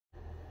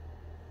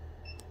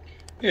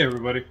Hey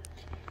everybody.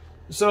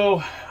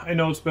 So I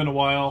know it's been a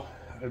while.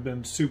 I've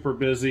been super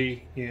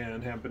busy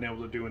and haven't been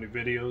able to do any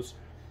videos.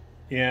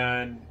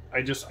 And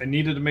I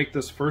needed to make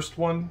this first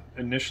one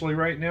initially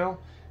right now.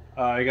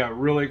 I got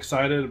really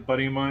excited. A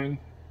buddy of mine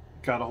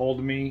got a hold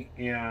of me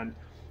and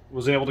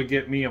was able to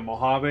get me a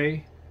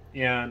Mojave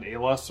and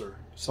a lesser.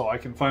 So I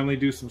can finally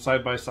do some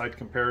side-by-side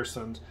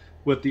comparisons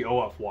with the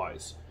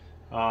OFYs.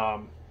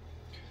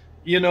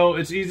 You know,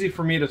 it's easy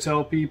for me to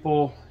tell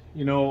people,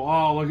 you know,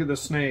 oh, look at the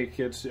snake.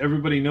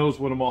 Everybody knows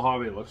what a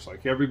Mojave looks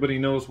like. Everybody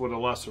knows what a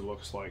lesser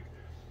looks like.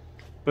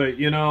 But,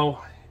 you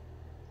know,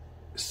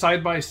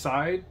 side by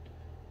side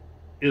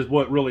is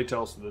what really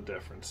tells the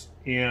difference.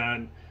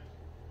 And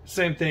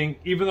same thing,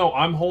 even though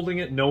I'm holding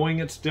it knowing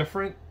it's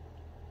different,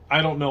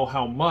 I don't know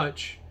how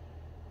much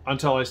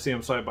until I see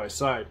them side by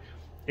side.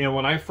 And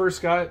when I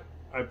first I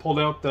pulled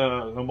out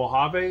the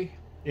Mojave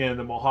and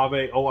the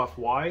Mojave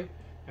OFY,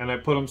 and I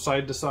put them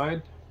side to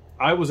side,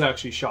 I was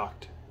actually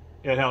shocked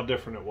at how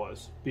different it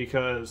was,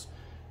 because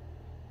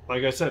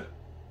like I said,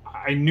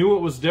 I knew it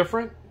was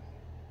different,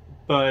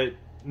 but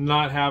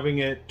not having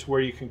it to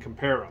where you can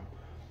compare them.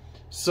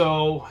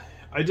 So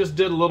I just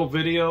did a little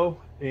video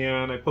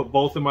and I put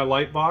both in my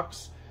light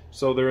box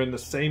so they're in the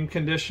same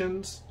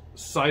conditions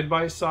side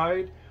by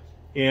side,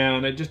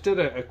 and I just did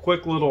a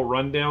quick little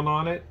rundown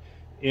on it.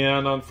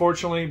 And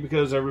unfortunately,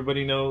 because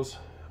everybody knows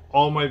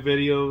all my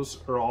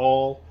videos are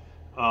all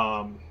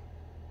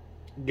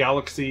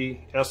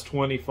Galaxy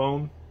S20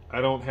 phone. I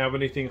don't have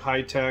anything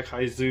high-tech,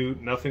 high-zoot,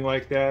 nothing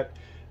like that.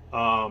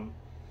 When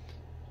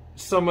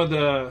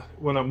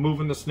I'm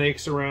moving the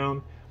snakes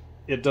around,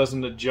 it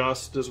doesn't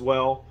adjust as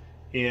well.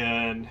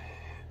 And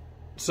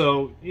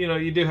so, you know,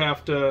 you do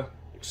have to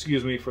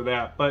excuse me for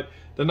that. But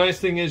the nice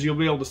thing is you'll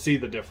be able to see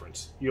the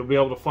difference. You'll be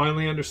able to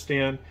finally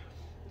understand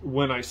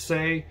when I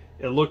say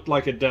it looked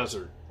like a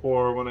desert,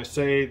 or when I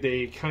say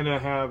they kind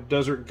of have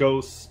desert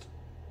ghost,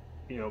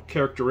 you know,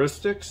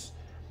 characteristics.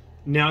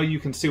 Now you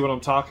can see what I'm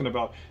talking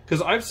about.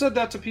 Because I've said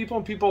that to people,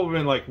 and people have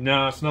been like,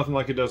 nah, it's nothing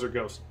like a desert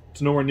ghost.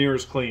 It's nowhere near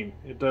as clean.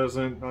 It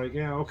doesn't, like,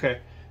 yeah, okay.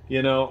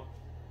 You know,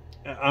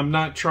 I'm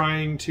not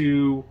trying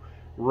to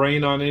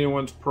rain on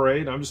anyone's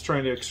parade. I'm just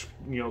trying to,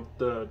 you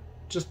know,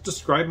 just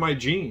describe my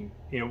gene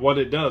and what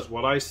it does,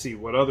 what I see,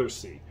 what others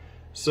see.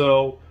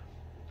 So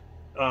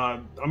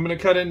I'm going to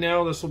cut in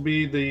now. This will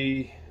be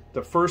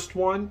the first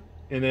one.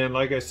 And then,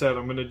 like I said,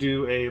 I'm going to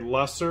do a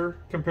lesser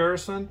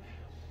comparison.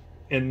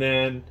 And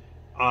then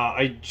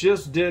I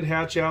just did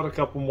hatch out a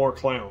couple more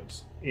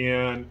clowns,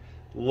 and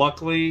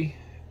luckily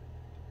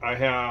I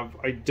have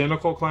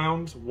identical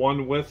clowns,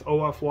 one with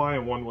OFY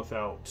and one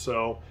without.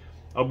 So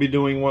I'll be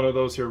doing one of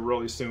those here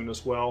really soon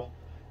as well.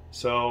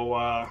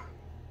 So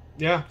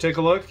yeah, take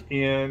a look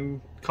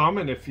and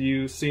comment if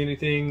you see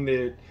anything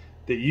that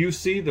you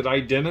see that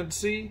I didn't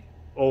see,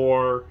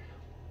 or,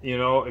 you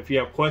know, if you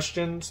have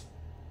questions,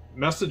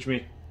 message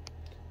me.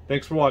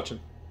 Thanks for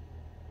watching.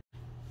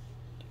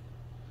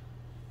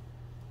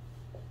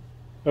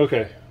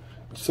 Okay,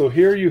 so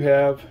here you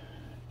have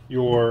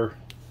your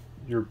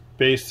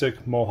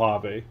basic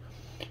Mojave.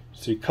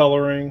 See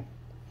coloring.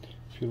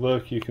 If you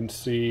look, you can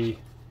see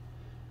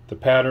the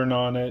pattern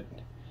on it.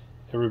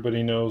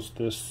 Everybody knows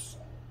this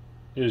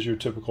is your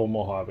typical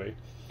Mojave.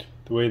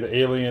 The way the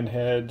alien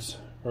heads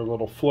are a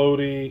little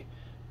floaty,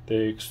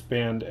 they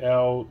expand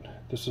out.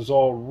 This is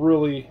all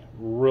really,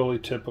 really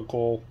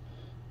typical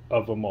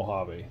of a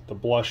Mojave. The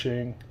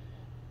blushing.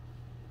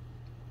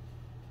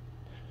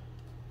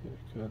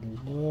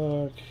 Good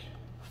look.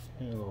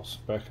 And a little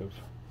speck of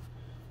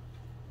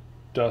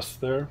dust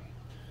there.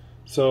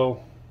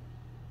 So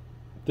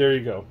there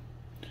you go,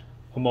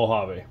 a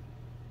Mojave.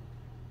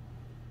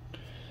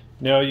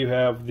 Now you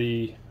have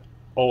the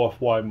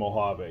OFY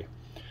Mojave.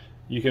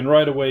 You can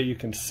right away, you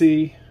can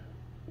see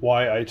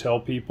why I tell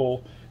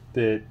people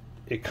that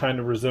it kind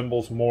of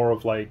resembles more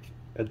of like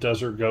a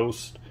desert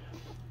ghost.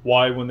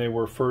 Why, when they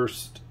were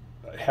first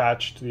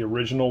hatched, the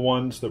original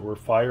ones that were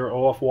fire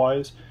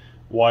OFYs,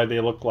 why they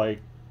look like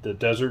the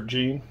desert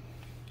gene.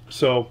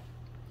 So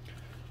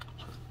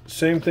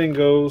same thing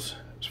goes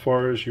as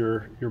far as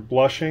your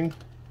blushing.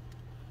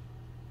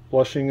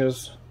 Blushing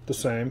is the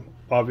same.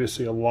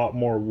 Obviously a lot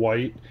more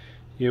white.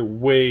 You get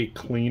way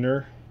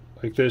cleaner.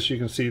 Like this, you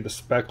can see the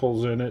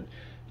speckles in it.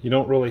 You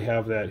don't really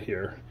have that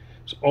here.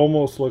 It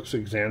almost looks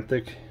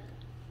xanthic.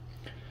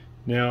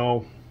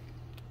 Now,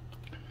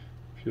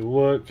 if you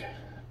look,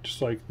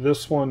 just like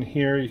this one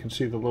here, you can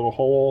see the little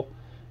hole,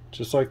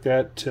 just like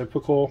that,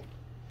 typical.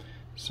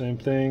 Same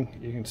thing,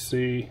 you can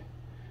see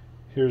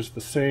here's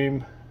the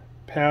same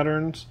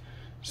patterns.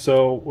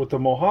 So with the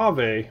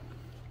Mojave,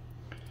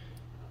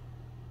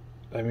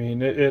 I mean,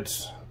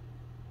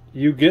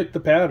 you get the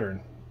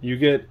pattern, you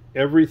get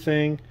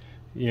everything,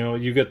 you know,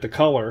 you get the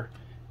color.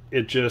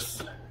 It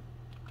just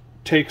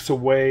takes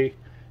away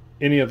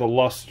any of the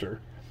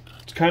luster.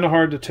 It's kind of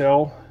hard to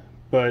tell,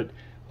 but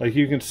like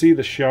you can see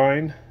the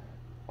shine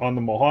on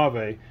the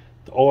Mojave.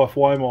 The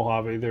OFY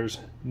Mojave, there's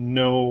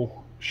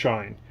no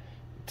shine.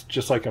 It's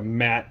just like a,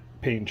 matte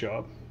paint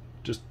job,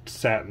 just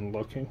satin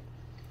looking.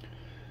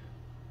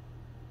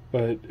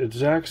 But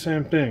exact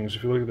same things.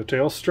 If you look at the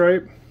tail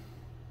stripe,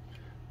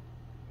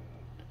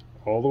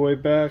 all the way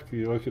back,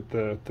 you look at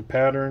the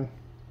pattern.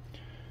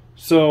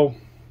 So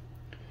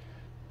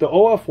the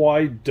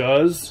OFY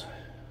does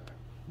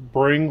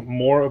bring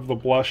more of the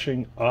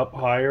blushing up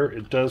higher.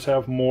 It does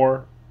have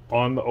more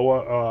on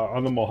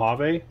the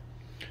Mojave.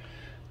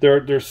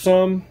 There's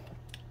some,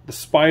 the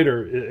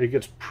spider, it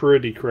gets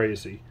pretty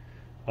crazy.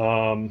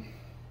 I've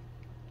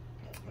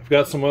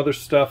got some other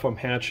stuff I'm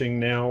hatching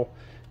now,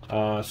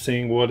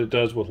 seeing what it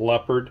does with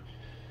leopard.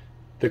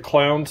 The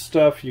clown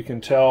stuff, you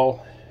can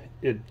tell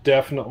it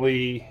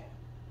definitely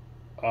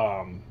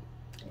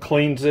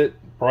cleans it,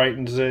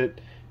 brightens it,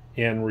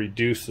 and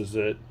reduces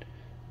it.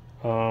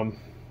 Let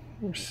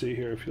me see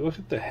here. If you look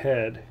at the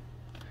head,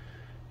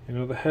 you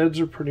know, the heads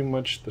are pretty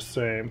much the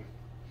same.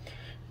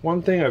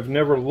 One thing I've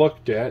never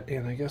looked at,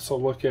 and I guess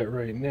I'll look at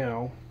right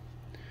now,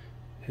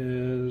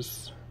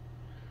 is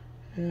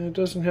it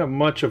doesn't have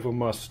much of a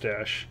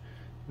mustache.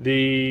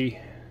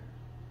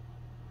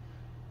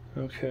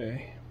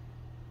 Okay.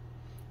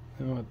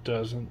 No, it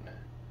doesn't.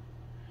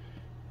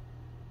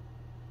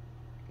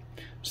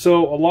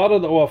 So a lot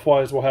of the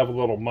OFYs will have a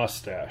little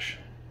mustache.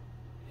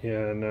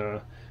 And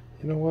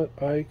you know what?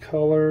 Eye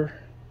color.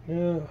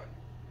 Yeah.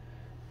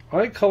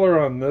 Eye color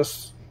on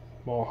this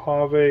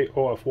Mojave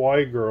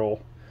OFY girl,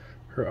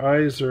 her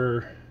eyes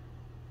are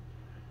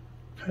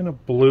kind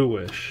of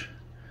bluish.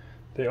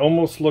 They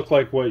almost look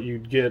like what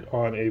you'd get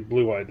on a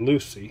blue-eyed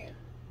Lucy.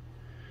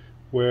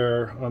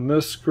 Where on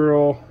this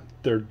girl,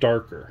 they're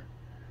darker.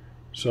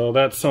 So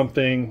that's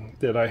something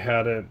that I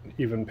hadn't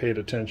even paid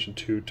attention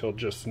to till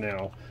just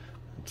now.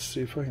 Let's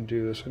see if I can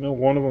do this. I know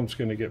one of them's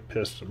going to get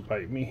pissed and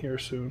bite me here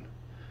soon.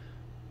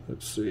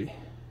 Let's see.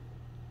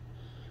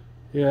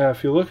 Yeah,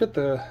 if you look at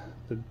the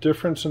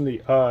difference in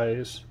the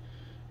eyes,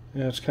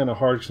 and it's kind of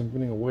hard because I'm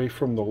getting away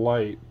from the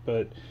light,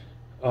 but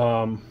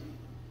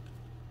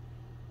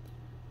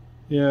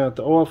yeah,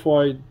 the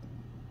OFY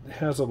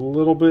has a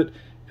little bit,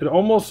 it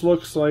almost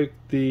looks like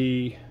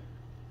the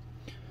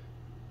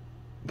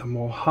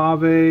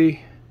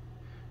Mojave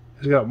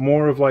has got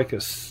more of like a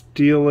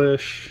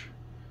steelish,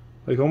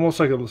 like almost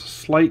like a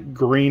slight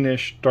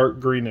greenish, dark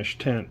greenish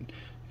tint,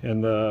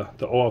 and the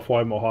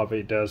OFY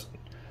Mojave doesn't.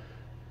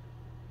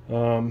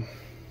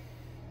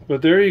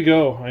 But there you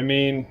go. I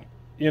mean,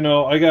 you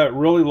know, I got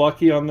really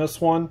lucky on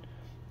this one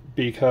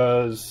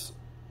because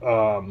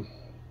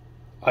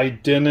I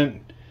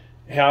didn't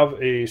have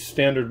a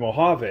standard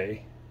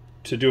Mojave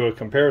to do a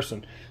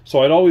comparison.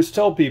 So I'd always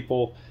tell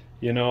people,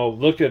 you know,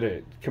 look at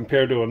it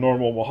compared to a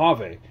normal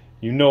Mojave.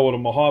 You know what a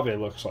Mojave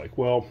looks like.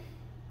 Well,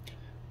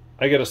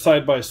 I get a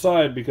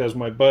side-by-side because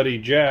my buddy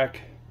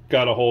Jack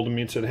got a hold of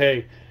me and said,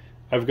 hey,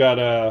 I've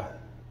got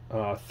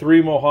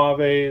 3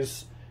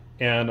 Mojaves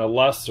and a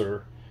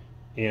lesser,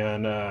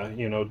 and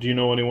you know, do you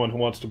know anyone who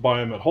wants to buy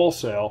them at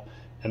wholesale?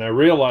 And I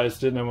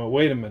realized it, and I went,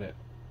 wait a minute,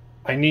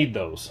 I need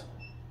those.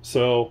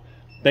 So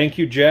thank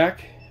you,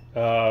 Jack.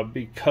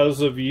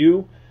 Because of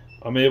you,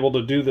 I'm able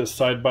to do this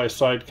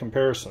side-by-side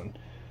comparison.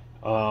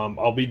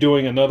 I'll be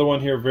doing another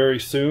one here very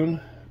soon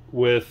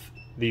with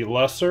the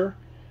lesser,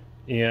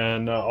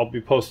 and I'll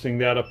be posting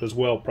that up as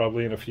well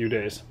probably in a few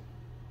days.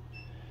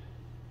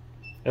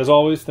 As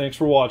always, thanks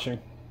for watching.